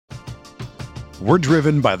We're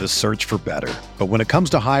driven by the search for better. But when it comes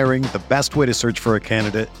to hiring, the best way to search for a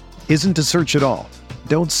candidate isn't to search at all.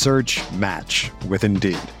 Don't search, match with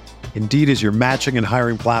Indeed. Indeed is your matching and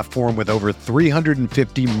hiring platform with over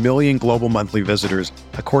 350 million global monthly visitors,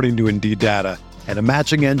 according to Indeed data, and a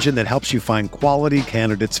matching engine that helps you find quality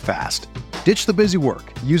candidates fast. Ditch the busy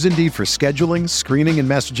work. Use Indeed for scheduling, screening, and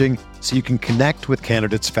messaging so you can connect with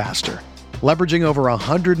candidates faster. Leveraging over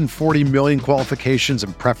 140 million qualifications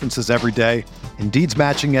and preferences every day, Indeed's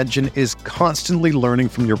matching engine is constantly learning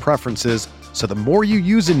from your preferences, so the more you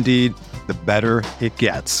use Indeed, the better it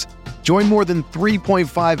gets. Join more than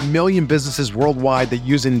 3.5 million businesses worldwide that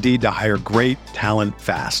use Indeed to hire great talent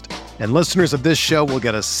fast. And listeners of this show will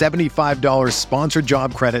get a $75 sponsored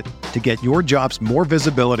job credit to get your jobs more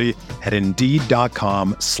visibility at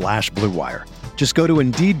Indeed.com/Blue Wire. Just go to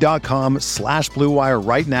Indeed.com/Blue Wire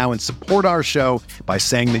right now and support our show by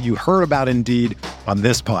saying that you heard about Indeed on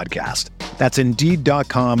this podcast. That's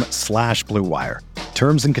Indeed.com/Blue Wire.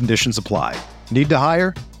 Terms and conditions apply. Need to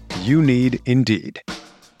hire? You need Indeed.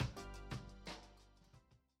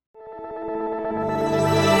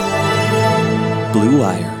 Blue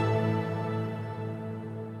Wire.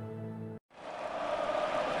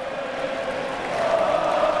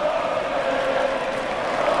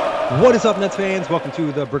 What is up, Nets fans? Welcome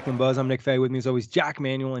to the Brooklyn Buzz. I'm Nick Fay. With me as always, Jack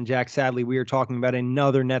Manuel and Jack. Sadly, we are talking about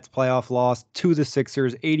another Nets playoff loss to the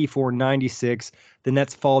Sixers, 84-96. The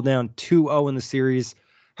Nets fall down 2-0 in the series.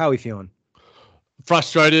 How are we feeling?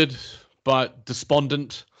 Frustrated, but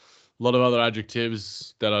despondent. A lot of other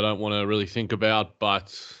adjectives that I don't want to really think about,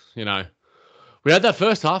 but, you know, we had that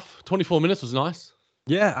first half. 24 minutes was nice.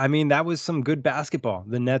 Yeah, I mean, that was some good basketball.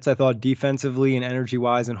 The Nets, I thought, defensively and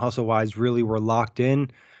energy-wise and hustle-wise really were locked in.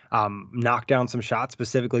 Knocked down some shots,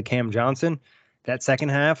 specifically Cam Johnson. That second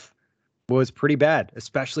half was pretty bad,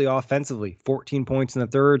 especially offensively. 14 points in the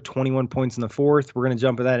third, 21 points in the fourth. We're going to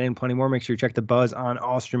jump to that and plenty more. Make sure you check the Buzz on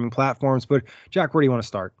all streaming platforms. But, Jack, where do you want to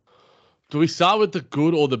start? Do we start with the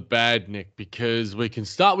good or the bad, Nick? Because we can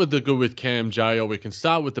start with the good with Cam J, or we can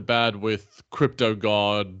start with the bad with crypto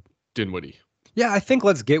god Dinwiddie. Yeah, I think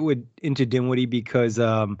let's get into Dinwiddie because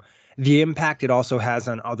the impact it also has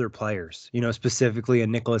on other players, you know, specifically a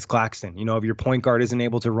Nicholas Claxton. You know, if your point guard isn't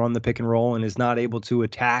able to run the pick and roll and is not able to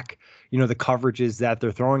attack, you know, the coverages that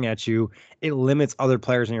they're throwing at you, it limits other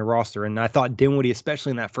players in your roster. And I thought Dinwiddie,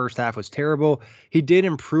 especially in that first half, was terrible. He did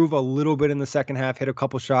improve a little bit in the second half, hit a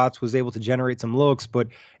couple shots, was able to generate some looks. But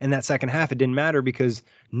in that second half, it didn't matter because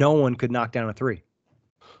no one could knock down a three.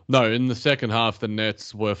 No, in the second half, the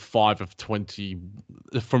Nets were 5 of 20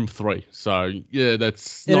 from three. So, yeah,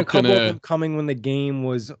 that's and not a couple gonna... of them coming when the game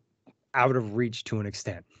was out of reach to an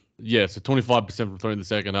extent. Yeah, so 25% from three in the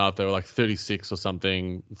second half. They were like 36 or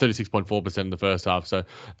something, 36.4% in the first half. So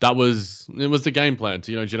it was the game plan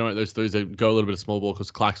to, you know, generate those threes that go a little bit of small ball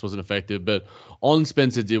because Clax wasn't effective. But on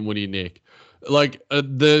Spencer Dinwiddie, Nick, like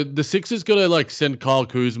the Sixers got to like send Kyle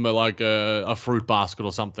Kuzma like a fruit basket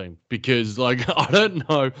or something, because like I don't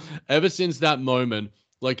know, ever since that moment,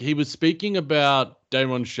 like he was speaking about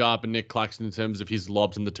Daron Sharp and Nick Claxton in terms of his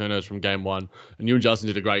lobs and the turnovers from game one, and you and Justin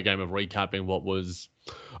did a great game of recapping what was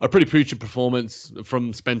a pretty putrid performance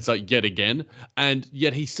from Spencer yet again. And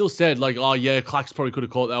yet he still said, like, oh, yeah, Clax probably could have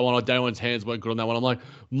caught that one, or Daron's hands weren't good on that one. I'm like,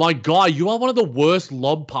 my guy, you are one of the worst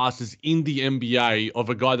lob passes in the NBA of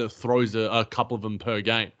a guy that throws a couple of them per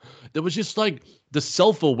game. There was just, like, the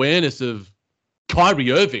self-awareness of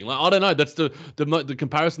Kyrie Irving. Like, I don't know. That's the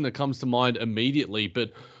comparison that comes to mind immediately.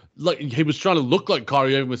 But, like, he was trying to look like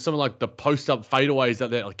Kyrie Irving with something like the post-up fadeaways that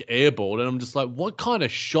they're, like, airball. And I'm just like, what kind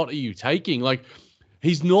of shot are you taking? Like,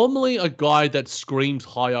 he's normally a guy that screams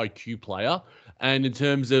high IQ player. And in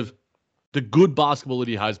terms of the good basketball that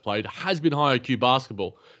he has played, has been high IQ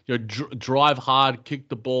basketball. You know, drive hard, kick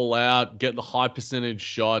the ball out, get the high percentage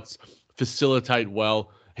shots, facilitate well.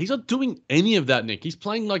 He's not doing any of that, Nick. He's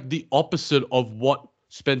playing like the opposite of what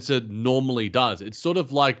Spencer normally does. It's sort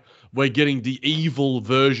of like we're getting the evil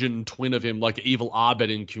version twin of him, like evil Abed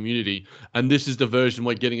in Community. And this is the version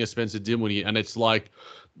we're getting of Spencer Dinwiddie. And it's like,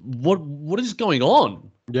 what is going on?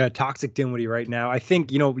 Yeah, toxic Dinwiddie right now. I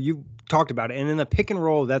think, you know, you talked about it. And in the pick and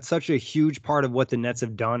roll, that's such a huge part of what the Nets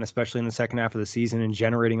have done, especially in the second half of the season, and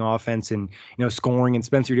generating offense and, you know, scoring. And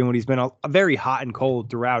Spencer Dinwiddie's been a very hot and cold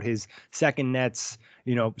throughout his second Nets,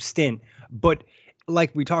 you know, stint. But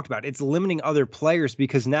like we talked about, it's limiting other players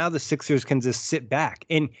because now the Sixers can just sit back.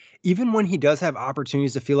 And even when he does have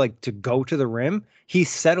opportunities to feel like to go to the rim, he's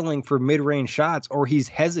settling for mid-range shots, or he's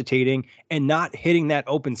hesitating and not hitting that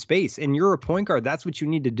open space. And you're a point guard. That's what you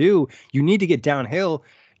need to do. You need to get downhill.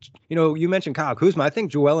 You know, you mentioned Kyle Kuzma. I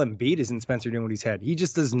think Joel Embiid is in Spencer Dinwiddie's head. He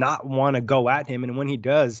just does not want to go at him. And when he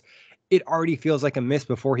does, it already feels like a miss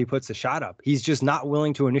before he puts the shot up. He's just not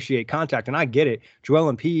willing to initiate contact. And I get it.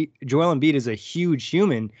 Joel Embiid is a huge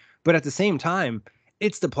human, but at the same time,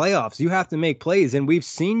 it's the playoffs. You have to make plays. And we've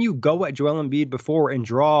seen you go at Joel Embiid before and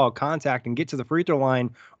draw contact and get to the free throw line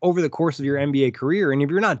over the course of your NBA career. And if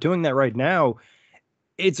you're not doing that right now,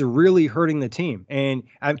 it's really hurting the team. And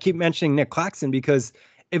I keep mentioning Nick Claxton because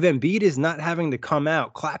if Embiid is not having to come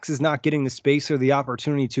out, Clax is not getting the space or the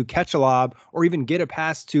opportunity to catch a lob or even get a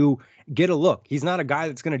pass to get a look. He's not a guy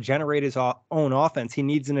that's going to generate his own offense. He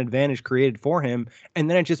needs an advantage created for him. And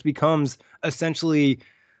then it just becomes essentially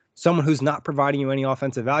someone who's not providing you any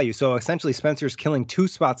offensive value. So essentially Spencer's killing 2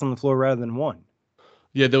 spots on the floor rather than 1.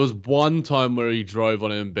 Yeah, there was one time where he drove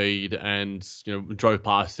on Embiid and, drove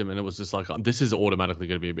past him, and it was just like, this is automatically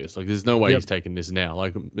going to be a miss. Like, there's no way he's taking this now.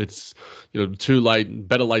 Like, it's, too late,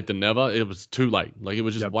 better late than never. It was too late. Like, it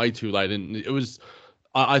was just way too late. And it was,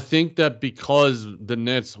 I think that because the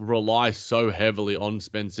Nets rely so heavily on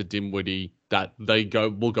Spencer Dinwiddie that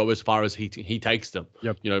will go as far as he takes them.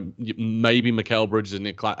 Yep. Maybe Mikal Bridges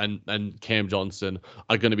and Cam Johnson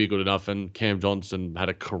are going to be good enough. And Cam Johnson had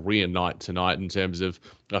a career night tonight in terms of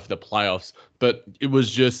the playoffs. But it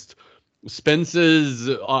was just Spencer's.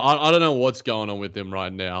 I don't know what's going on with him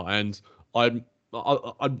right now, and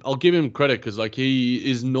I'll give him credit because like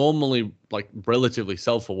he is normally like relatively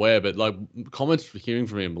self-aware, but like comments hearing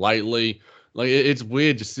from him lately, like it's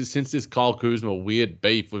weird. Just since this Kyle Kuzma weird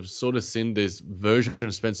beef, we've sort of seen this version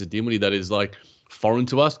of Spencer Dinwiddie that is like foreign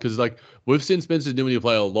to us because like we've seen Spencer Dinwiddie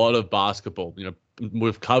play a lot of basketball.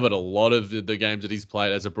 We've covered a lot of the games that he's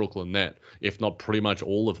played as a Brooklyn Net, if not pretty much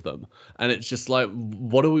all of them. And it's just like,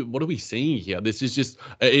 what are we seeing here? This is just,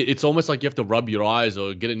 it's almost like you have to rub your eyes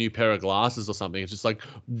or get a new pair of glasses or something. It's just like,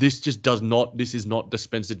 this is not the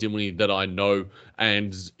Spencer Dinwiddie that I know.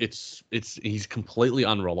 And he's completely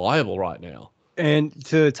unreliable right now. And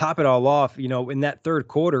to top it all off, in that third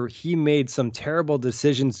quarter, he made some terrible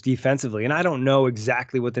decisions defensively. And I don't know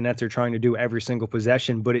exactly what the Nets are trying to do every single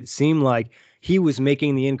possession, but it seemed like he was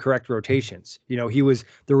making the incorrect rotations.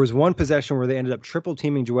 There was one possession where they ended up triple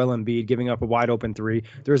teaming Joel Embiid, giving up a wide open 3.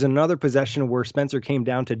 There was another possession where Spencer came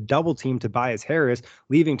down to double team Tobias Harris,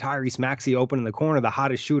 leaving Tyrese Maxey open in the corner, the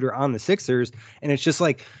hottest shooter on the Sixers. And it's just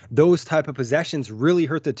like those type of possessions really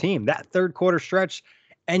hurt the team. That third quarter stretch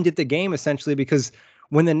ended the game essentially because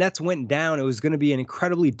when the Nets went down, it was going to be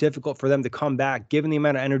incredibly difficult for them to come back, given the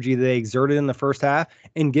amount of energy they exerted in the first half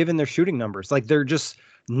and given their shooting numbers. Like they're just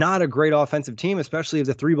not a great offensive team, especially if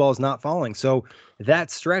the 3 ball is not falling. So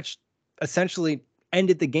that stretch essentially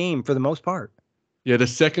ended the game for the most part. Yeah, the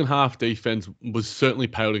second half defense was certainly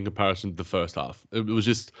paled in comparison to the first half. It was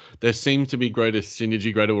just, there seemed to be greater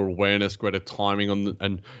synergy, greater awareness, greater timing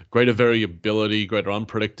and greater variability, greater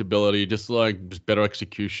unpredictability, just better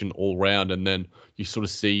execution all round. And then you sort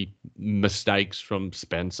of see mistakes from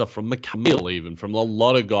Spencer, from Mikal even, from a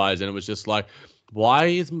lot of guys. And it was just like, why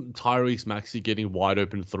is Tyrese Maxey getting wide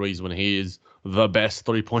open 3s when he is the best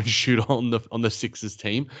 3-point shooter on the Sixers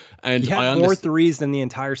team? And he had more 3s than the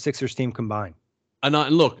entire Sixers team combined. And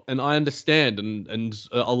I understand, and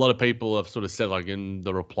a lot of people have sort of said, like in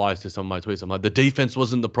the replies to some of my tweets, I'm like, the defense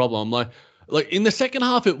wasn't the problem. I'm like in the second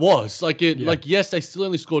half it was. Like yes, they still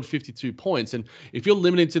only scored 52 points, and if you're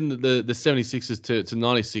limiting the 76ers to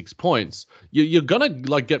 96 points, you're gonna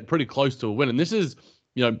get pretty close to a win. And this is,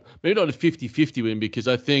 maybe not a 50-50 win because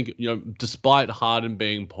I think, despite Harden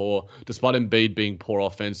being poor, despite Embiid being poor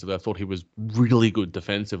offensively, I thought he was really good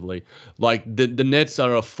defensively. Like the Nets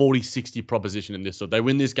are a 40-60 proposition in this. So they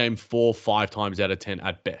win this game 4-5 times out of 10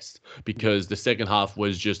 at best because the second half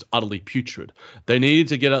was just utterly putrid. They needed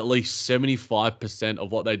to get at least 75%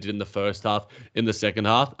 of what they did in the first half in the second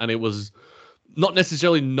half. And it was not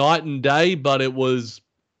necessarily night and day, but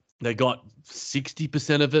they got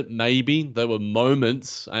 60% of it, maybe. There were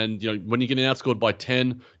moments, and when you're getting outscored by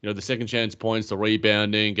 10, the second chance points, the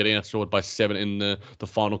rebounding, getting outscored by 7 in the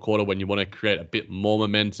final quarter when you want to create a bit more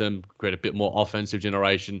momentum, create a bit more offensive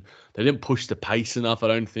generation. They didn't push the pace enough, I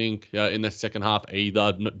don't think, in the second half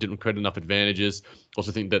either. Didn't create enough advantages.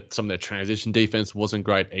 Also think that some of their transition defense wasn't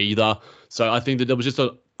great either. So I think that there was just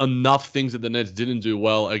enough things that the Nets didn't do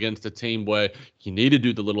well against a team where you need to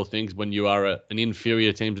do the little things when you are an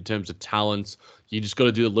inferior team in terms of talents. You just got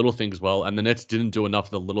to do the little things well, and the Nets didn't do enough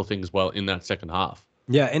of the little things well in that second half.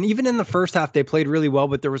 Yeah, and even in the first half, they played really well,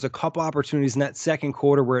 but there was a couple opportunities in that second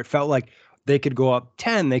quarter where it felt like they could go up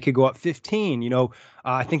 10, they could go up 15.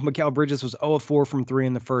 I think Mikal Bridges was 0 of 4 from 3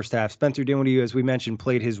 in the first half. Spencer Dinwiddie, as we mentioned,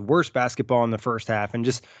 played his worst basketball in the first half, and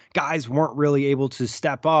just guys weren't really able to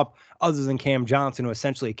step up other than Cam Johnson, who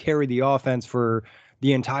essentially carried the offense for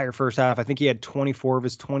the entire first half. I think he had 24 of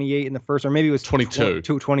his 28 in the first, or maybe it was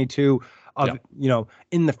 22 of,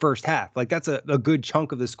 in the first half. Like that's a good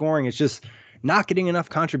chunk of the scoring. It's just not getting enough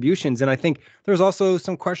contributions. And I think there's also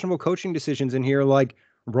some questionable coaching decisions in here, like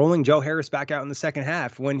rolling Joe Harris back out in the second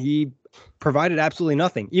half when he provided absolutely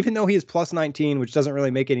nothing, even though he is plus 19, which doesn't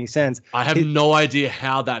really make any sense. I have no idea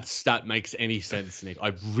how that stat makes any sense, Nick.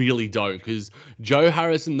 I really don't, because Joe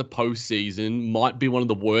Harris in the postseason might be one of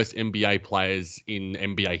the worst NBA players in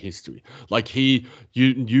NBA history. Like you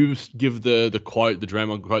give the quote, the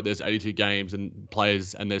Draymond quote, there's 82 games and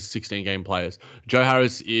players and there's 16 game players. Joe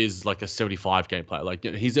Harris is like a 75 game player. Like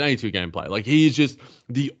he's an 82 game player. Like he is just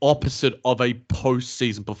the opposite of a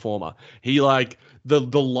postseason performer. He like the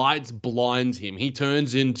lights blind him. He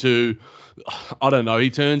turns into, he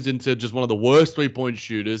turns into just one of the worst 3-point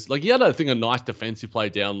shooters. Like he had, I think, a nice defensive play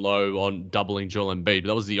down low on doubling Joel Embiid, but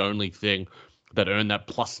that was the only thing that earned that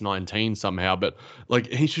plus 19 somehow. But like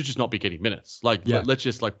he should just not be getting minutes. Like let's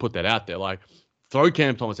just like put that out there. Like throw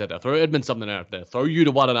Cam Thomas out there, throw Edmond something out there, throw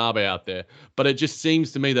Yuta Watanabe out there. But it just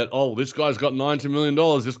seems to me that, this guy's got $90 million.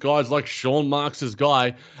 This guy's like Sean Marks's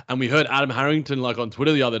guy. And we heard Adam Harrington like on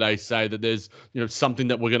Twitter the other day say that there's, something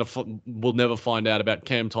that we'll never find out about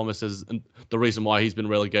Cam Thomas as the reason why he's been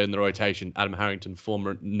relegated in the rotation. Adam Harrington,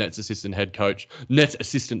 former Nets assistant coach,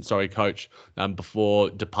 before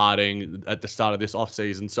departing at the start of this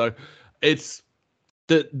offseason. So it's,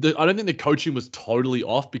 I don't think the coaching was totally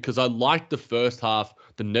off, because I liked the first half,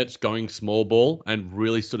 the Nets going small ball and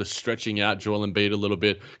really sort of stretching out Joel Embiid a little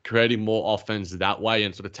bit, creating more offense that way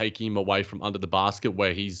and sort of taking him away from under the basket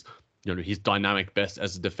where he's dynamic best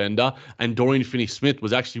as a defender. And Dorian Finney-Smith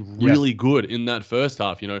was actually really good in that first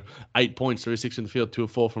half. 8 points, 3-6 in the field, 2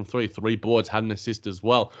 of 4 from 3, 3 boards, had an assist as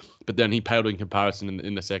well. But then he paled in comparison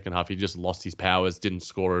in the second half. He just lost his powers, didn't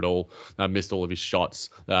score at all, missed all of his shots.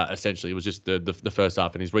 Essentially, it was just the first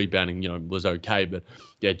half, and his rebounding, was okay. But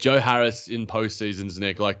yeah, Joe Harris in postseasons,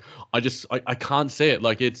 Nick, like I can't see it.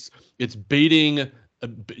 Like it's beating.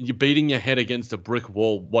 You're beating your head against a brick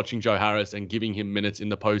wall watching Joe Harris and giving him minutes in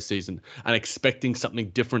the postseason and expecting something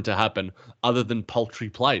different to happen other than paltry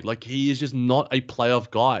play. Like he is just not a playoff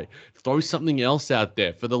guy. Throw something else out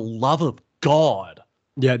there, for the love of God.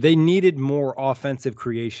 Yeah, they needed more offensive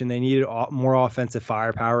creation. They needed more offensive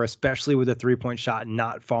firepower, especially with the 3-point shot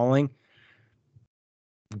not falling.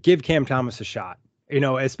 Give Cam Thomas a shot.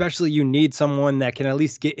 Especially you need someone that can at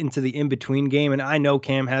least get into the in-between game. And I know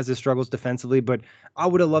Cam has his struggles defensively, but I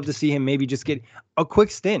would have loved to see him maybe just get a quick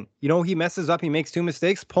stint. He messes up, he makes 2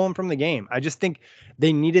 mistakes, pull him from the game. I just think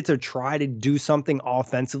they needed to try to do something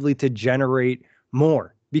offensively to generate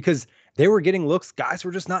more, because they were getting looks. Guys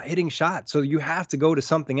were just not hitting shots. So you have to go to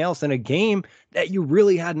something else in a game that you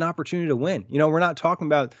really had an opportunity to win. We're not talking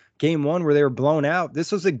about game 1 where they were blown out.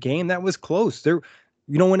 This was a game that was close.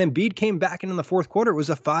 When Embiid came back in the fourth quarter, it was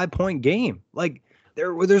a 5-point game. Like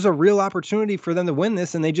there's a real opportunity for them to win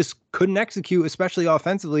this, and they just couldn't execute, especially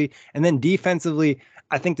offensively. And then defensively,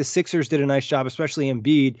 I think the Sixers did a nice job, especially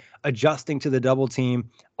Embiid, adjusting to the double team.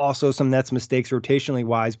 Also some Nets mistakes rotationally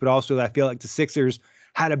wise, but also I feel like the Sixers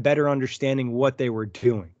had a better understanding what they were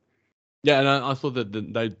doing. Yeah, and I thought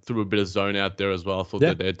that they threw a bit of zone out there as well. I thought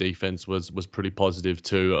that their defense was pretty positive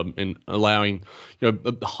too, in allowing,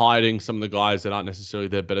 hiding some of the guys that aren't necessarily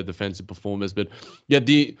their better defensive performers. But yeah,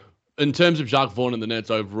 in terms of Jacques Vaughn and the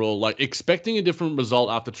Nets overall, like expecting a different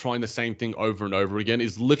result after trying the same thing over and over again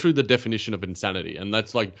is literally the definition of insanity. And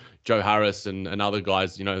that's like Joe Harris and other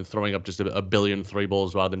guys, throwing up just a billion 3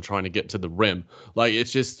 balls rather than trying to get to the rim. Like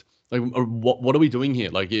it's just like, what are we doing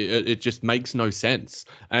here? Like it just makes no sense.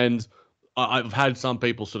 And I've had some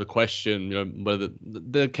people sort of question, whether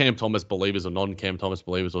they're Cam Thomas believers or non-Cam Thomas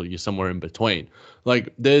believers, or you're somewhere in between.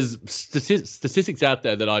 Like there's statistics out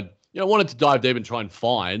there that I wanted to dive deep and try and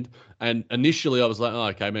find. And initially I was like,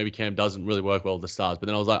 okay, maybe Cam doesn't really work well with the Stars. But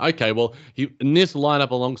then I was like, okay, well, in this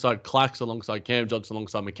lineup alongside Clax, alongside Cam Johnson,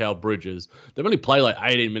 alongside Mikal Bridges, they've only played like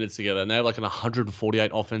 18 minutes together, and they have like an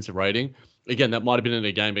 148 offensive rating. Again, that might have been in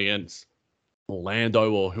a game against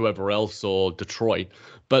Orlando or whoever else, or Detroit.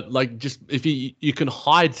 But like, just if you can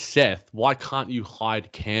hide Seth, why can't you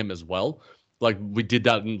hide Cam as well? Like we did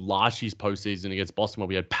that in last year's postseason against Boston, where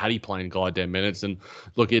we had Patty playing goddamn minutes. And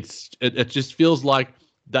look, it just feels like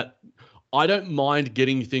that. I don't mind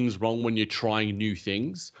getting things wrong when you're trying new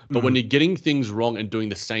things, but when you're getting things wrong and doing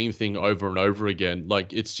the same thing over and over again,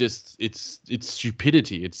 like it's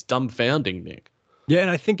stupidity. It's dumbfounding, Nick. Yeah,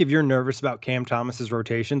 and I think if you're nervous about Cam Thomas's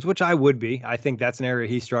rotations, which I would be, I think that's an area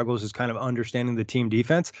he struggles, is kind of understanding the team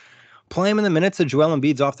defense. Play him in the minutes that Joel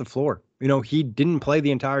Embiid's off the floor. He didn't play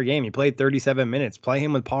the entire game. He played 37 minutes. Play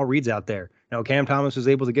him with Paul Reed's out there. Cam Thomas was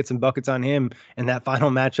able to get some buckets on him in that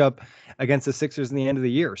final matchup against the Sixers in the end of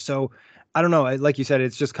the year. So I don't know. Like you said,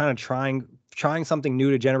 it's just kind of trying something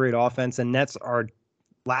new to generate offense, and Nets are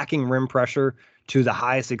lacking rim pressure to the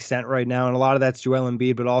highest extent right now. And a lot of that's Joel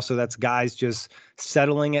Embiid, but also that's guys just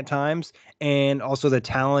settling at times, and also the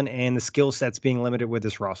talent and the skill sets being limited with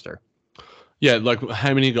this roster. Yeah, like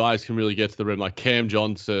how many guys can really get to the rim? Like Cam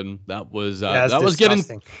Johnson, that was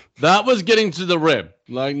disgusting. getting to the rim.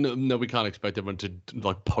 Like no, we can't expect everyone to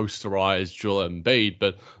like posterize Joel Embiid,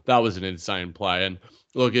 but that was an insane play. And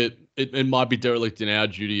look, it might be derelict in our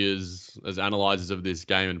duty as analyzers of this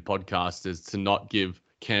game and podcasters to not give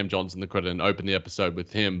Cam Johnson the credit and open the episode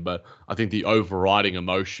with him, but I think the overriding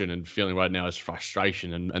emotion and feeling right now is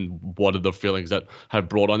frustration, and what are the feelings that have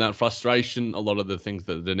brought on that frustration? A lot of the things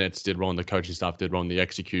that the Nets did wrong, the coaching staff did wrong, the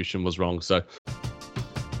execution was wrong. So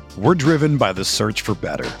we're driven by the search for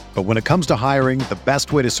better, but when it comes to hiring, the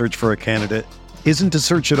best way to search for a candidate isn't to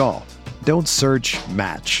search at all. Don't search,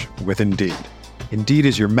 match with Indeed. Indeed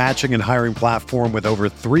is your matching and hiring platform with over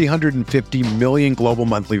 350 million global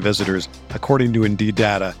monthly visitors, according to Indeed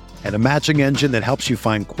data, and a matching engine that helps you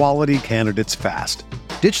find quality candidates fast.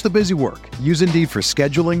 Ditch the busy work. Use Indeed for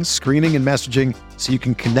scheduling, screening, and messaging so you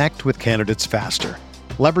can connect with candidates faster.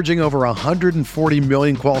 Leveraging over 140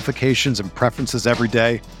 million qualifications and preferences every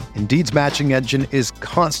day, Indeed's matching engine is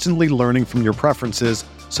constantly learning from your preferences,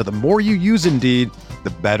 so the more you use Indeed, the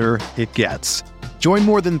better it gets. Join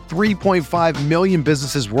more than 3.5 million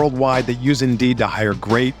businesses worldwide that use Indeed to hire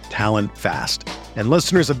great talent fast. And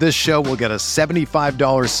listeners of this show will get a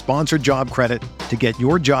 $75 sponsored job credit to get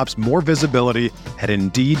your jobs more visibility at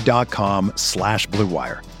Indeed.com/Blue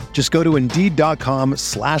Wire. Just go to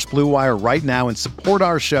Indeed.com/Blue Wire right now and support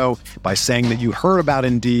our show by saying that you heard about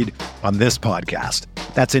Indeed on this podcast.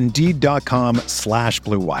 That's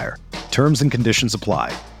Indeed.com/Blue Wire. Terms and conditions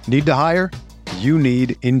apply. Need to hire? You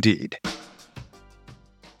need Indeed.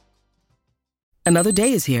 Another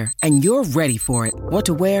day is here, and you're ready for it. What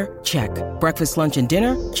to wear? Check. Breakfast, lunch, and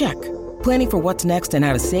dinner? Check. Planning for what's next and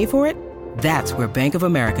how to save for it? That's where Bank of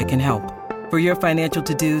America can help. For your financial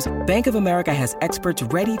to-dos, Bank of America has experts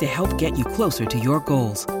ready to help get you closer to your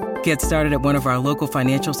goals. Get started at one of our local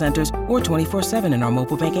financial centers or 24/7 in our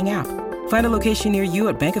mobile banking app. Find a location near you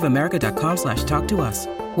at bankofamerica.com/talktous.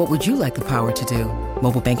 What would you like the power to do?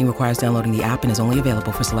 Mobile banking requires downloading the app and is only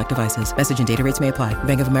available for select devices. Message and data rates may apply.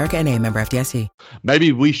 Bank of America NA, member FDIC.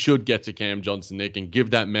 Maybe we should get to Cam Johnson, Nick, and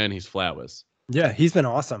give that man his flowers. Yeah, he's been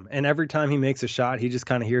awesome. And every time he makes a shot, he just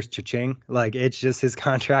kind of hears cha-ching. Like, it's just his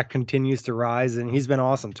contract continues to rise, and he's been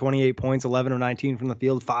awesome. 28 points, 11 of 19 from the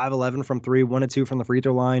field, 5-11 from three, 1 of 2 from the free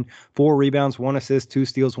throw line, 4 rebounds, 1 assist, 2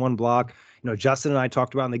 steals, 1 block. Justin and I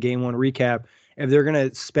talked about in the game 1 recap, if they're going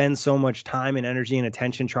to spend so much time and energy and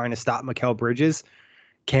attention trying to stop Mikal Bridges,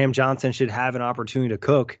 Cam Johnson should have an opportunity to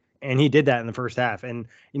cook. And he did that in the first half. And,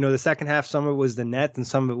 the second half, some of it was the Nets and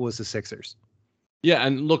some of it was the Sixers. Yeah,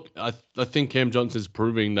 and look, I think Cam Johnson's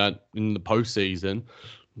proving that in the postseason.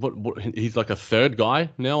 What he's like a third guy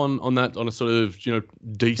now on a sort of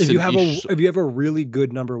decent. If you have a really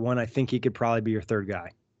good number one, I think he could probably be your third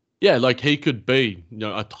guy. Yeah, like he could be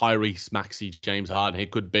a Tyrese Maxey, James Harden. He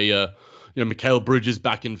could be a Mikal Bridges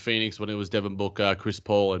back in Phoenix when it was Devin Booker, Chris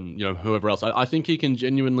Paul, and whoever else. I think he can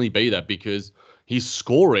genuinely be that because his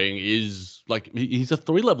scoring is like he's a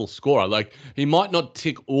 3-level scorer. Like he might not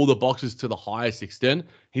tick all the boxes to the highest extent.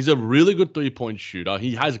 He's a really good 3-point shooter.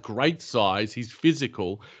 He has great size. He's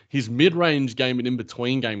physical. His mid-range game and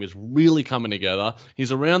in-between game is really coming together.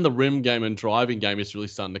 His around the rim game and driving game is really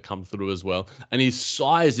starting to come through as well. And his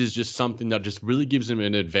size is just something that just really gives him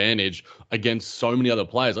an advantage against so many other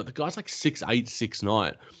players. Like the guy's like 6'8",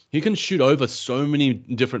 6'9". He can shoot over so many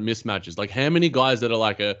different mismatches. Like how many guys that are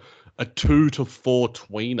like a 2 to 4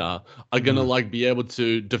 tweener are gonna like be able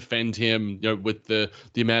to defend him, with the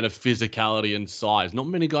amount of physicality and size. Not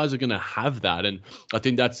many guys are gonna have that, and I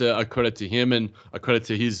think that's a credit to him and a credit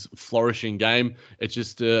to his flourishing game. It's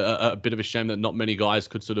just a bit of a shame that not many guys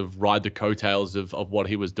could sort of ride the coattails of what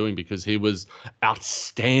he was doing because he was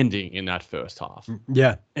outstanding in that first half.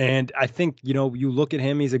 Yeah, and I think you look at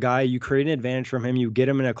him, he's a guy, you create an advantage from him, you get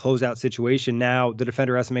him in a closeout situation. Now the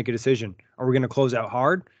defender has to make a decision. Are we going to close out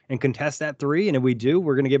hard and contest that 3? And if we do,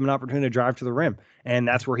 we're going to give him an opportunity to drive to the rim. And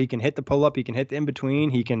that's where he can hit the pull-up, he can hit the in-between,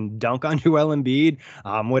 he can dunk on Joel Embiid,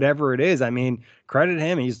 whatever it is. I mean, credit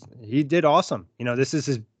him. He did awesome. This is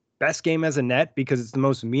his best game as a net because it's the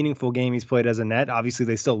most meaningful game he's played as a net. Obviously,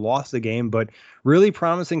 they still lost the game, but really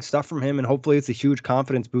promising stuff from him. And hopefully it's a huge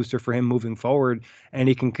confidence booster for him moving forward, and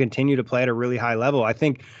he can continue to play at a really high level. I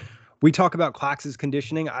think We talk about Clax's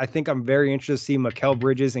conditioning. I think I'm very interested to see Mikal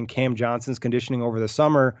Bridges and Cam Johnson's conditioning over the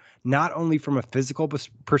summer, not only from a physical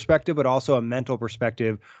perspective, but also a mental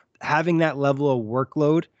perspective. Having that level of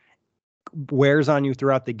workload wears on you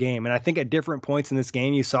throughout the game. And I think at different points in this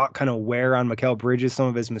game, you saw it kind of wear on Mikal Bridges, some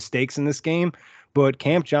of his mistakes in this game. But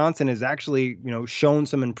Cam Johnson has actually, shown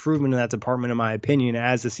some improvement in that department, in my opinion,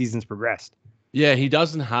 as the season's progressed. Yeah, he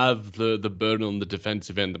doesn't have the burden on the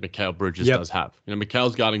defensive end that Mikal Bridges does have.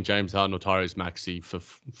 Mikal's guarding James Harden or Tyrese Maxey for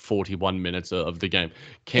 41 minutes of the game.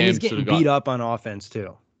 And he's getting beat up on offense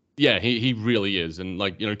too. Yeah, he really is. And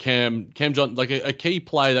Cam Johnson, a key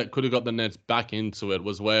play that could have got the Nets back into it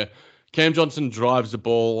was where Cam Johnson drives the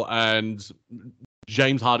ball and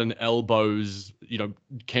James Harden elbows,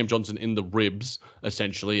 Cam Johnson in the ribs,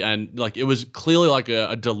 essentially. And it was clearly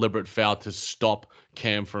a deliberate foul to stop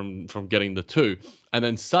Cam from getting the two. And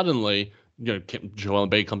then suddenly, Joel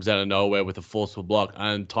Embiid comes out of nowhere with a forceful block,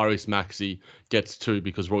 and Tyrese Maxey gets two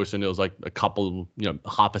because Royce O'Neal's a couple,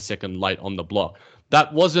 half a second late on the block.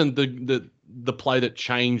 That wasn't the play that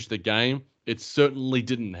changed the game. It certainly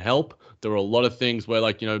didn't help. There were a lot of things where,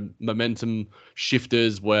 momentum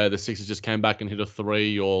shifters where the Sixers just came back and hit a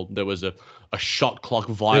three, or there was a shot clock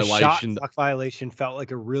violation. The shot clock violation felt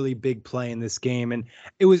like a really big play in this game. And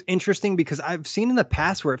it was interesting because I've seen in the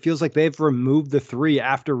past where it feels like they've removed the three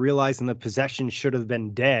after realizing the possession should have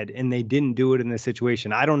been dead, and they didn't do it in this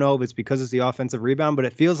situation. I don't know if it's because it's the offensive rebound, but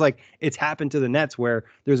it feels like it's happened to the Nets where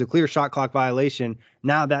there's a clear shot clock violation.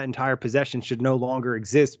 Now that entire possession should no longer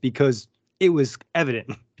exist because it was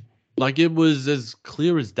evident. It was as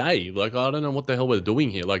clear as day. I don't know what the hell we're doing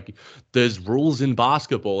here. There's rules in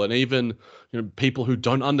basketball, and even people who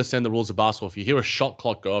don't understand the rules of basketball, if you hear a shot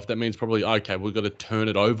clock go off, that means probably, okay, we've got to turn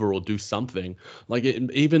it over or do something.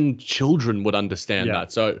 Even children would understand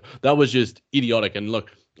that. So that was just idiotic. And look,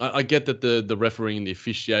 I get that the refereeing, the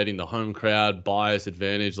officiating, the home crowd, bias,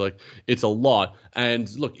 advantage, it's a lot. And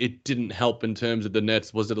look, it didn't help in terms of the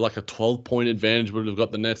Nets. Was it a 12-point advantage would have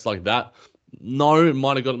got the Nets like that? No, it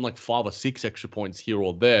might have gotten 5 or 6 extra points here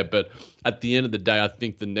or there. But at the end of the day, I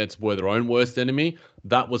think the Nets were their own worst enemy.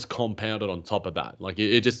 That was compounded on top of that.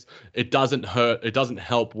 It doesn't hurt. It doesn't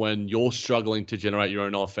help when you're struggling to generate your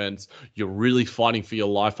own offense. You're really fighting for your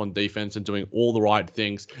life on defense and doing all the right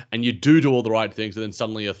things. And you do all the right things. And then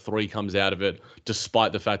suddenly a three comes out of it,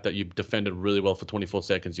 despite the fact that you defended really well for 24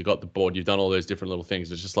 seconds. You got the board. You've done all those different little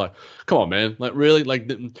things. It's just come on, man. Really?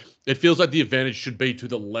 It feels like the advantage should be to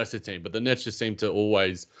the lesser team. But the Nets just seem to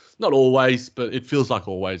always, not always, but it feels like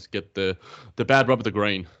always, get the bad rub of the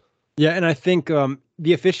green. Yeah, and I think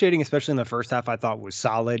the officiating, especially in the first half, I thought was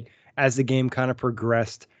solid. As the game kind of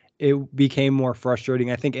progressed, it became more frustrating.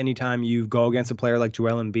 I think anytime you go against a player like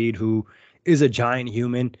Joel Embiid, who is a giant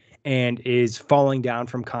human and is falling down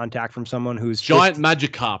from contact from someone who's giant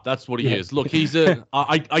Magikarp. That's what he is. Look, he's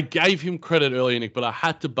I gave him credit earlier, Nick, but I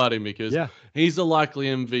had to butt him because he's a likely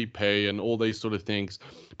MVP and all these sort of things.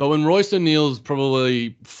 But when Royce O'Neal's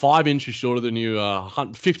probably 5 inches shorter than you,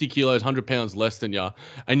 50 kilos, 100 pounds less than you,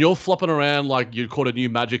 and you're flopping around like you caught a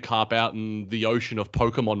new Magikarp out in the ocean of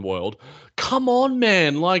Pokemon world, come on,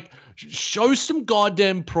 man. Show some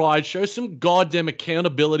goddamn pride, show some goddamn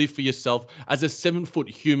accountability for yourself as a 7-foot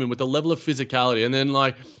human with a level of physicality. And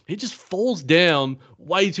then he just falls down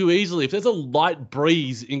way too easily. If there's a light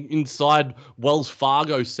breeze inside Wells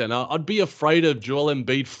Fargo Center, I'd be afraid of Joel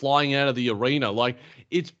Embiid flying out of the arena.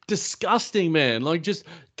 It's disgusting, man. Just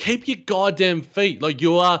keep your goddamn feet.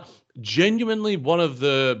 You are genuinely one of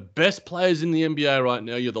the best players in the NBA right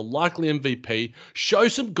now. You're the likely MVP. Show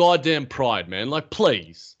some goddamn pride, man.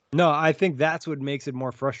 Please. No, I think that's what makes it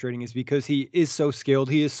more frustrating is because he is so skilled,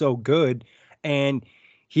 he is so good, and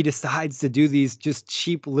he decides to do these just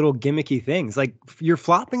cheap little gimmicky things. You're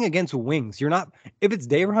flopping against wings. You're not, if it's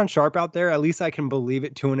Day'Ron Sharpe out there, at least I can believe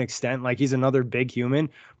it to an extent. He's another big human,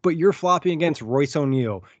 but you're flopping against Royce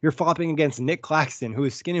O'Neal. You're flopping against Nick Claxton, who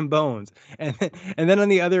is skin and bones. And then on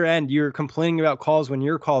the other end, you're complaining about calls when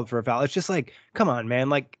you're called for a foul. It's just come on, man,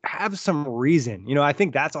 have some reason. I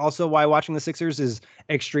think that's also why watching the Sixers is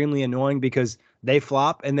extremely annoying because they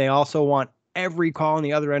flop and they also want every call on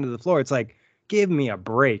the other end of the floor. It's give me a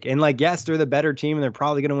break. And yes, they're the better team and they're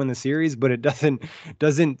probably going to win the series, but it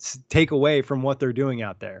doesn't take away from what they're doing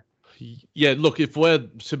out there. Yeah, look, if we're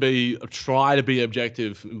to try to be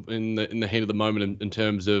objective in the heat of the moment in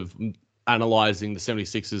terms of analyzing the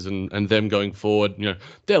 76ers and them going forward,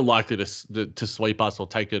 they're likely to sweep us or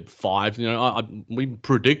take it 5. We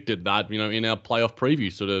predicted that, in our playoff preview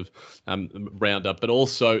sort of roundup. But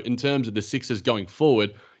also in terms of the Sixers going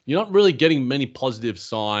forward, you're not really getting many positive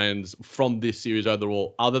signs from this series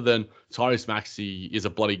overall, other than Tyrese Maxey is a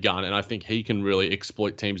bloody gun, and I think he can really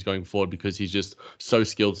exploit teams going forward because he's just so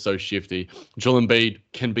skilled, so shifty. Joel Embiid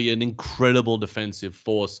can be an incredible defensive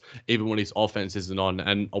force, even when his offense isn't on,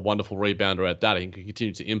 and a wonderful rebounder at that. He can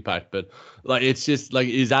continue to impact, but like it's just like,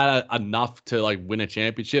 is that enough to like win a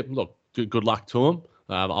championship? Look, good luck to him.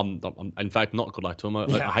 I'm in fact not good luck to him.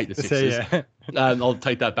 I hate the Sixers. I'll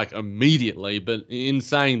take that back immediately. But in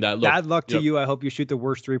saying that, look, bad luck to you. I hope you shoot the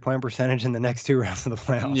worst 3-point percentage in the next 2 rounds of the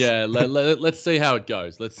playoffs. Yeah, let's see how it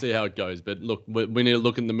goes. Let's see how it goes. But look, we need to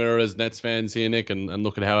look in the mirror as Nets fans here, Nick, and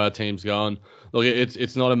look at how our team's going. Look,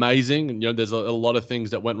 it's not amazing. You know, there's a lot of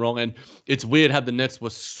things that went wrong, and it's weird how the Nets were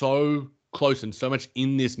so close and so much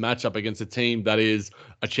in this matchup against a team that is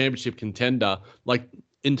a championship contender. Like,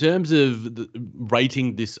 in terms of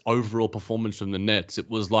rating this overall performance from the Nets, it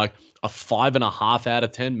was like a 5.5 out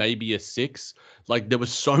of 10, maybe a 6. Like, there were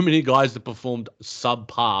so many guys that performed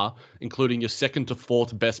subpar, including your second to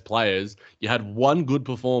fourth best players. You had one good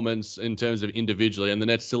performance in terms of individually, and the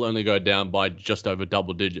Nets still only go down by just over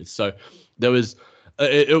double digits. So there was...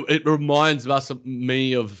 It reminds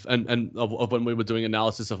me of when we were doing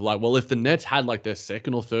analysis of like, well, if the Nets had like their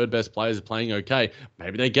second or third best players playing okay,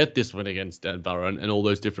 maybe they get this win against Denver and all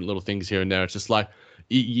those different little things here and there. It's just like,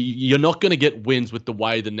 you're not going to get wins with the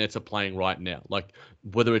way the Nets are playing right now. Like,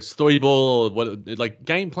 whether it's three ball or whether, like,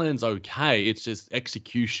 game plan's okay. It's just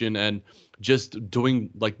execution and just doing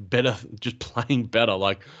like better, just playing better.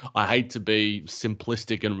 Like, I hate to be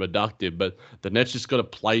simplistic and reductive, but the Nets just got to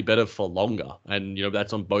play better for longer. And, you know,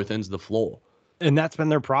 that's on both ends of the floor. And that's been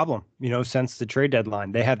their problem, you know, since the trade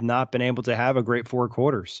deadline. They have not been able to have a great 4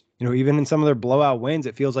 quarters. You know, even in some of their blowout wins,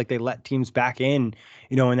 it feels like they let teams back in,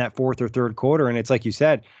 you know, in that fourth or third quarter. And it's like you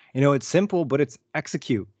said, you know, it's simple, but it's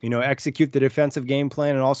execute the defensive game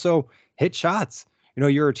plan and also hit shots. You know,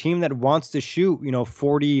 you're a team that wants to shoot, you know,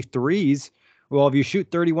 43s. Well, if you shoot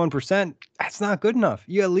 31%, that's not good enough.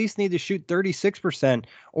 You at least need to shoot 36%.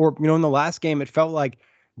 Or, you know, in the last game, it felt like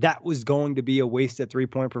that was going to be a wasted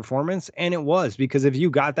 3-point performance. And it was, because if you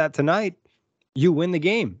got that tonight, you win the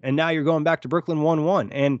game. And now you're going back to Brooklyn 1-1.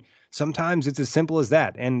 And sometimes it's as simple as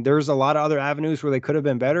that. And there's a lot of other avenues where they could have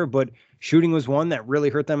been better, but shooting was one that really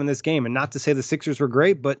hurt them in this game. And not to say the Sixers were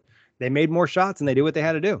great, but they made more shots and they did what they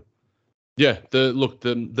had to do. Yeah, the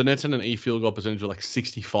Nets had an field goal percentage of like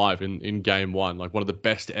 65 in game one, like one of the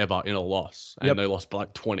best ever in a loss, and they lost by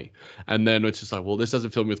like 20. And then it's just like, well, this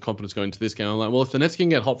doesn't fill me with confidence going into this game. I'm like, well, if the Nets can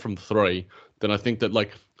get hot from 3, then I think that,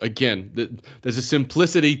 like, again, there's a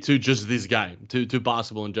simplicity to just this game, to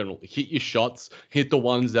basketball in general. Hit your shots, hit the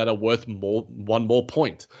ones that are worth one more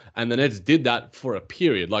point. And the Nets did that for a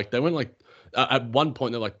period. Like, they went like, at one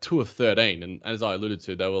point, they're like 2 of 13, and as I alluded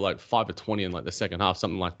to, they were like 5 of 20 in like the second half,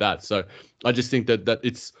 something like that. So I just think that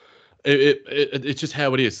it's just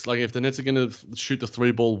how it is. Like, if the Nets are going to shoot the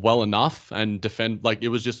 3 ball well enough and defend, like, it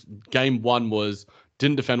was just game 1 was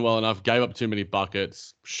didn't defend well enough, gave up too many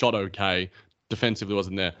buckets, shot okay, defensively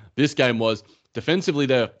wasn't there. This game was defensively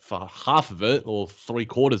there for half of it or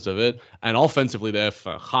 3/4 of it, and offensively there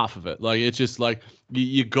for half of it. Like, it's just like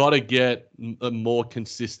you got to get more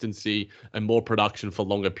consistency and more production for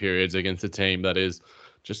longer periods against a team that is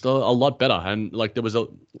just a lot better. And like, there was a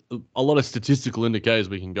lot of statistical indicators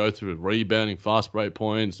we can go through: rebounding, fast break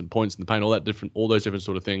points, and points in the paint, all those different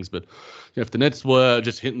sort of things. But you know, if the Nets were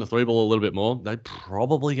just hitting the 3 ball a little bit more, they'd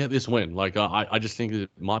probably get this win. Like, I just think it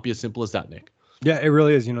might be as simple as that, Nick. Yeah, it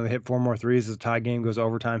really is. You know, they hit 4 more threes. The tie game goes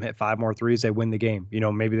overtime, hit 5 more threes. They win the game. You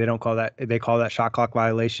know, maybe they don't call that, they call that shot clock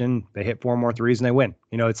violation. They hit 4 more threes and they win.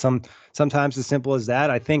 You know, it's sometimes as simple as that.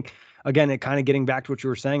 I think, again, it kind of getting back to what you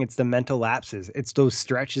were saying, it's the mental lapses. It's those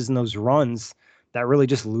stretches and those runs that really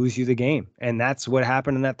just lose you the game. And that's what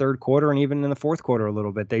happened in that third quarter and even in the fourth quarter a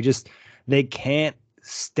little bit. They can't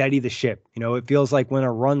steady the ship. You know, it feels like when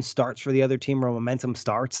a run starts for the other team or momentum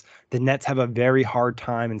starts, the Nets have a very hard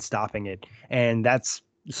time in stopping it. And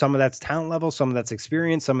some of that's talent level, some of that's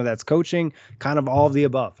experience, some of that's coaching, kind of all of the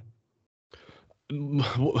above.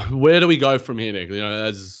 Where do we go from here, Nick? You know,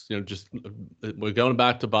 as you know, just we're going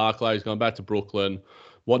back to Barclays, going back to Brooklyn.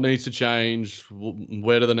 What needs to change?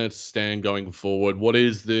 Where do the Nets stand going forward?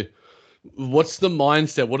 What's the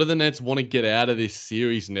mindset? What do the Nets want to get out of this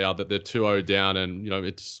series now that they're 2-0 down? And, you know,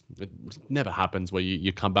 it never happens where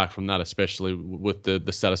you come back from that, especially with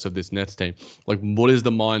the status of this Nets team. Like, what is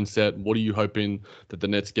the mindset? What are you hoping that the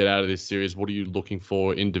Nets get out of this series? What are you looking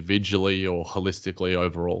for individually or holistically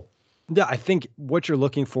overall? Yeah, I think what you're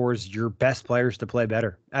looking for is your best players to play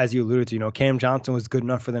better. As you alluded to, you know, Cam Johnson was good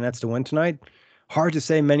enough for the Nets to win tonight. Hard to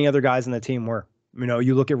say many other guys on the team were. You know,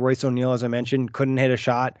 you look at Royce O'Neal, as I mentioned, couldn't hit a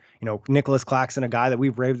shot. You know, Nicholas Claxton, a guy that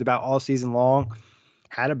we've raved about all season long,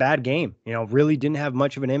 had a bad game. You know, really didn't have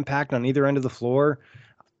much of an impact on either end of the floor.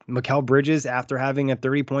 Mikal Bridges, after having a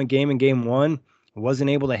 30-point game in game one, wasn't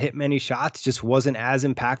able to hit many shots, just wasn't as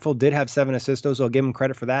impactful. Did have 7 assists, though, so I'll give him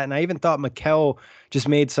credit for that. And I even thought Mikal just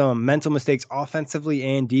made some mental mistakes offensively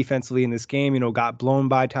and defensively in this game. You know, got blown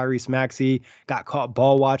by Tyrese Maxey, got caught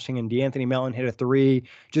ball watching, and DeAnthony Melton hit a 3.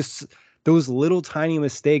 Just those little tiny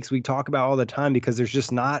mistakes we talk about all the time because there's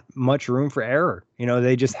just not much room for error. You know,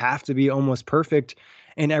 they just have to be almost perfect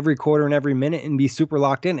in every quarter and every minute and be super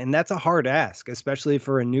locked in. And that's a hard ask, especially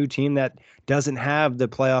for a new team that doesn't have the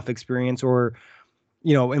playoff experience, or,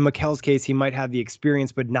 you know, in Mikal's case, he might have the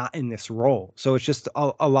experience, but not in this role. So it's just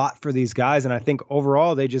a lot for these guys. And I think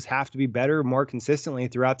overall, they just have to be better more consistently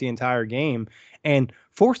throughout the entire game and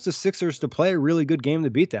force the Sixers to play a really good game to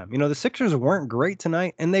beat them. You know, the Sixers weren't great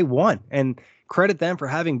tonight and they won, and credit them for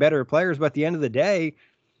having better players. But at the end of the day,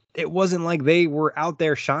 it wasn't like they were out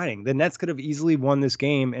there shining. The Nets could have easily won this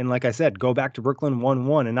game. And like I said, go back to Brooklyn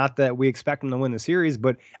 1-1. And not that we expect them to win the series,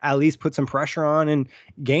 but at least put some pressure on and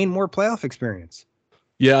gain more playoff experience.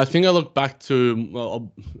 Yeah, I think I look back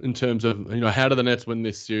to in terms of, you know, how do the Nets win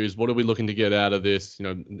this series? What are we looking to get out of this? You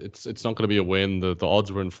know, it's not going to be a win. The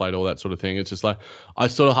odds were inflated, all that sort of thing. It's just like I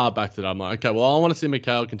sort of harp back to that. I'm like, okay, well, I want to see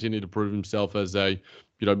Mikal continue to prove himself as a,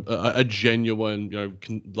 you know, a genuine, you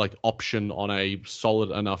know, like option on a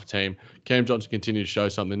solid enough team. Cam Johnson continue to show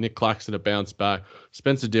something. Nick Claxton to bounce back.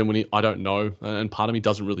 Spencer Dinwiddie, I don't know, and part of me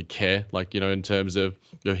doesn't really care. Like, you know, in terms of,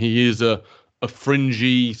 you know, he is a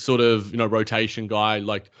fringy sort of, you know, rotation guy.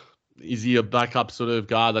 Like, is he a backup sort of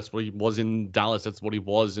guy? That's what he was in Dallas. That's what he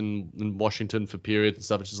was in Washington for periods and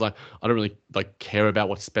stuff. It's just like, I don't really like care about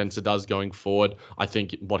what Spencer does going forward. I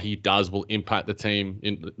think what he does will impact the team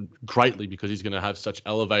greatly because he's going to have such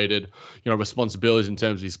elevated, you know, responsibilities in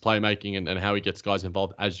terms of his playmaking and how he gets guys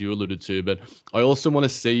involved, as you alluded to. But I also want to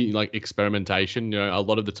see like experimentation. You know, a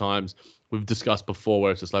lot of the times we've discussed before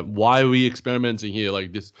where it's just like, why are we experimenting here?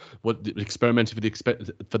 Like this, experimenting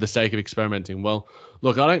for the sake of experimenting? Well,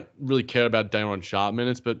 look, I don't really care about Daron Sharp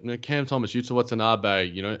minutes, but, you know, Cam Thomas, Yuta Watanabe,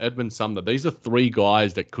 you know, Edmund Sumner, these are 3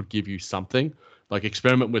 guys that could give you something. Like,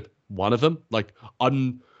 experiment with one of them. Like,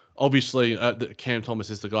 obviously, Cam Thomas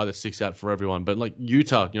is the guy that sticks out for everyone, but like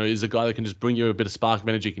Yuta, you know, is a guy that can just bring you a bit of spark of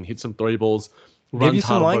energy, can hit some 3 balls, maybe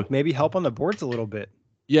some length, maybe help on the boards a little bit.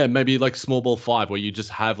 Yeah, maybe like small ball 5 where you just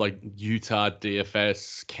have like Utah,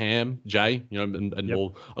 DFS, Cam, Jay, you know, and Yep.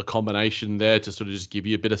 all a combination there to sort of just give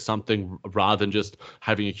you a bit of something rather than just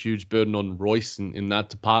having a huge burden on Royce in that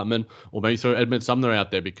department. Or maybe throw Edmund Sumner out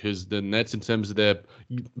there because the Nets, in terms of their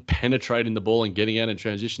penetrating the ball and getting out in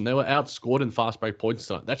transition, they were outscored in fast break points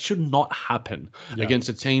tonight. That should not happen against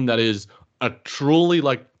a team that is a truly,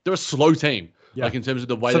 like, they're a slow team. Yeah. Like, in terms of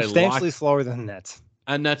the way they substantially slower than the Nets.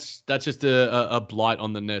 And that's just a blight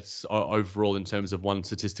on the Nets overall in terms of one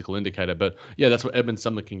statistical indicator. But yeah, that's what Edmund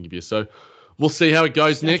Sumner can give you. So we'll see how it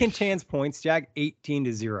goes, Nick. Second chance points, Jack,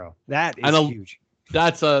 18-0. That is huge.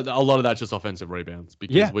 That's a lot of that's just offensive rebounds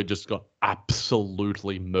because we just got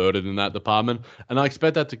absolutely murdered in that department. And I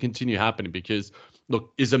expect that to continue happening because,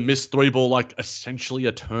 look, is a missed 3 ball like essentially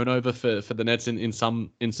a turnover for the Nets in some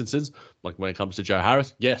instances? Like when it comes to Joe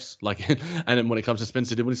Harris, yes. Like, and then when it comes to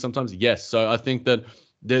Spencer Dinwiddie, sometimes yes. So I think that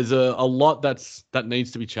there's a lot that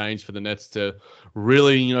needs to be changed for the Nets to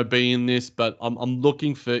really, you know, be in this. But I'm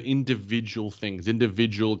looking for individual things,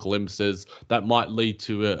 individual glimpses that might lead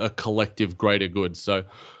to a collective greater good. So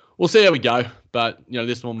we'll see how we go. But, you know,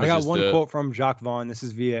 this one was I got one quote from Jacques Vaughn. This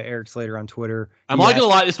is via Eric Slater on Twitter. Am I going to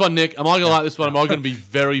like this one, Nick? Am I going to like this one? Am I going to be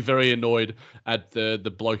very, very annoyed at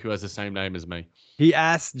the bloke who has the same name as me? He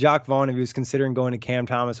asked Jacques Vaughn if he was considering going to Cam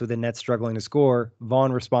Thomas with the Nets struggling to score.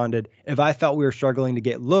 Vaughn responded, "If I felt we were struggling to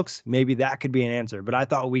get looks, maybe that could be an answer. But I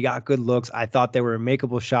thought we got good looks. I thought they were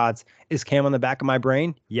makeable shots. Is Cam on the back of my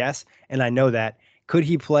brain? Yes. And I know that. Could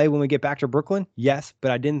he play when we get back to Brooklyn? Yes.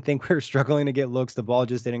 But I didn't think we were struggling to get looks. The ball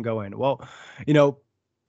just didn't go in." Well, you know.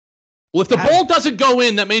 Well, if the ball doesn't go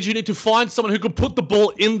in, that means you need to find someone who can put the ball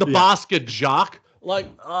in the basket, Jacques.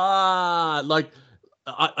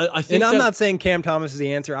 I think. And I'm not saying Cam Thomas is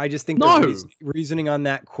the answer. I just think the reasoning on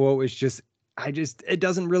that quote is just, it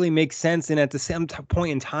doesn't really make sense. And at the same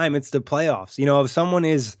point in time, it's the playoffs. You know, if someone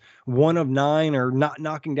is 1 of 9 or not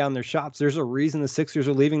knocking down their shots, there's a reason the Sixers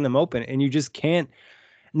are leaving them open. And you just can't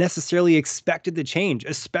necessarily expect it to change,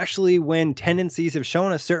 especially when tendencies have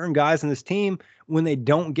shown us certain guys in this team, when they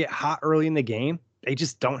don't get hot early in the game, they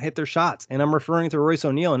just don't hit their shots. And I'm referring to Royce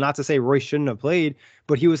O'Neal, and not to say Royce shouldn't have played,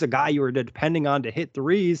 but he was a guy you were depending on to hit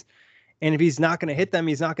threes. And if he's not going to hit them,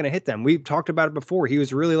 he's not going to hit them. We've talked about it before. He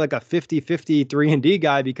was really like a 50-50 3-and-D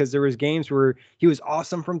guy because there was games where he was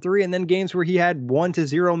awesome from three and then games where he had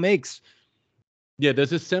 1-0 makes. Yeah,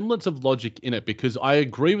 there's a semblance of logic in it because I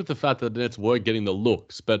agree with the fact that the Nets were getting the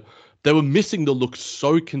looks, but they were missing the looks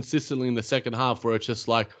so consistently in the second half where it's just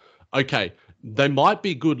like, okay, they might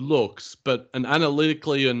be good looks, and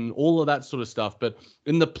analytically and all of that sort of stuff. But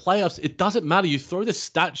in the playoffs, it doesn't matter. You throw the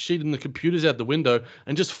stat sheet and the computers out the window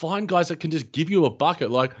and just find guys that can just give you a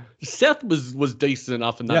bucket. Like Seth was decent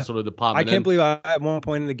enough in that sort of department. I can't believe at one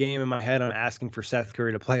point in the game in my head, I'm asking for Seth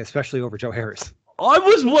Curry to play, especially over Joe Harris. I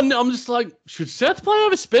was wondering. I'm just like, should Seth play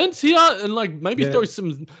over Spence here? And like maybe throw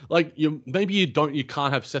some maybe you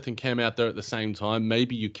can't have Seth and Cam out there at the same time.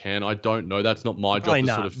 Maybe you can. I don't know. That's not my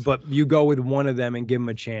job. But you go with one of them and give him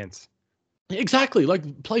a chance. Exactly.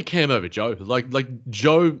 Like play Cam over Joe. Like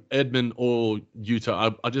Joe, Edmund, or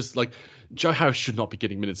Utah. I just like Joe Harris should not be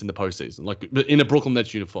getting minutes in the postseason. Like in a Brooklyn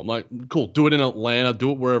Nets uniform. Like cool. Do it in Atlanta.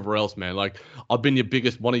 Do it wherever else, man. Like I've been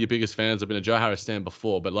one of your biggest fans. I've been a Joe Harris stan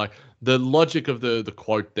before. But like the logic of the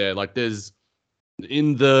quote there, like there's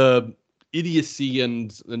in the idiocy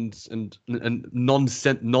and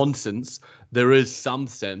nonsense, there is some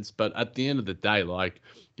sense. But at the end of the day, like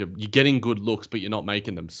you're getting good looks, but you're not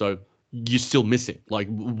making them. So you're still missing. Like,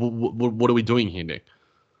 what are we doing here, Nick?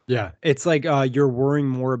 Yeah, it's like you're worrying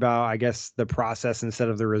more about, I guess, the process instead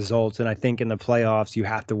of the results. And I think in the playoffs, you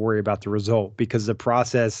have to worry about the result because the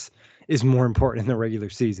process is more important in the regular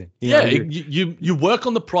season. You work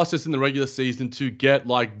on the process in the regular season to get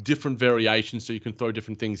like different variations so you can throw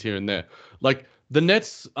different things here and there. Like the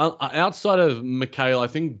Nets, outside of Mikal, I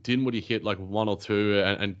think Dinwiddie hit like one or two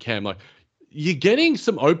and Cam, like you're getting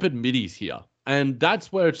some open middies here. And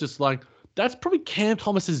that's where it's just like, that's probably Cam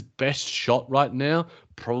Thomas's best shot right now.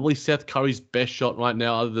 Probably Seth Curry's best shot right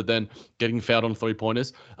now, other than getting fouled on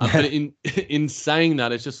 3-pointers. But in saying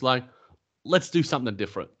that, it's just like, let's do something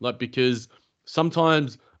different. Like, because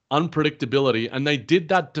sometimes unpredictability, and they did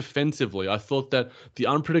that defensively. I thought that the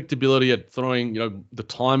unpredictability at throwing, the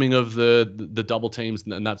timing of the double teams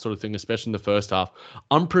and that sort of thing, especially in the first half,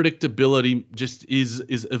 unpredictability just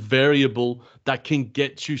is a variable that can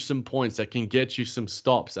get you some points, that can get you some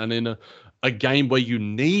stops. And in a game where you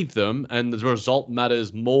need them and the result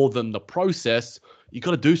matters more than the process, you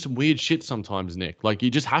got to do some weird shit sometimes, Nick. Like,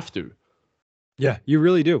 you just have to. Yeah, you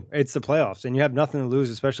really do. It's the playoffs, and you have nothing to lose,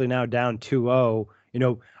 especially now down 2-0.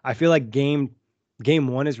 I feel like game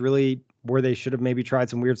one is really where they should have maybe tried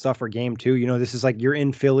some weird stuff for game two. This is like you're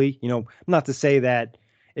in Philly. Not to say that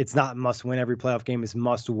it's not must win. Every playoff game is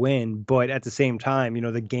must win, but at the same time,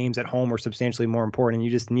 the games at home are substantially more important. And you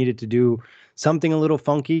just needed to do something a little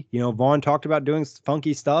funky. Vaughn talked about doing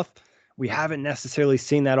funky stuff. We haven't necessarily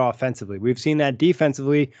seen that offensively. We've seen that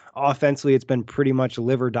defensively. Offensively, it's been pretty much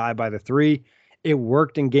live or die by the three. It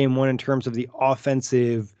worked in game one in terms of the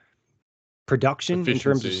offensive production, in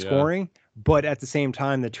terms of scoring, but at the same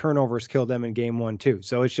time, the turnovers killed them in game one too.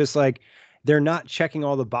 So it's just like they're not checking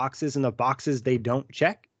all the boxes, and the boxes they don't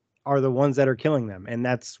check are the ones that are killing them. And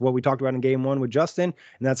that's what we talked about in game one with Justin,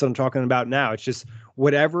 and that's what I'm talking about now. It's just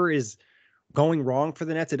whatever is going wrong for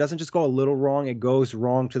the Nets, it doesn't just go a little wrong, it goes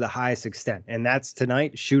wrong to the highest extent. And that's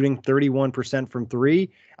tonight, shooting 31% from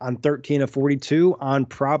three on 13 of 42 on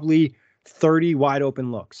probably 30 wide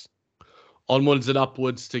open looks. Onwards and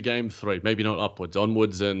upwards to game three. Maybe not upwards,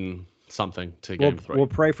 onwards and something to game three. We'll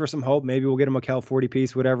pray for some hope. Maybe we'll get a Mikal 40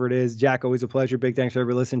 piece, whatever it is. Jack, always a pleasure. Big thanks for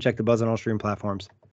everybody listening. Check the Buzz on all stream platforms.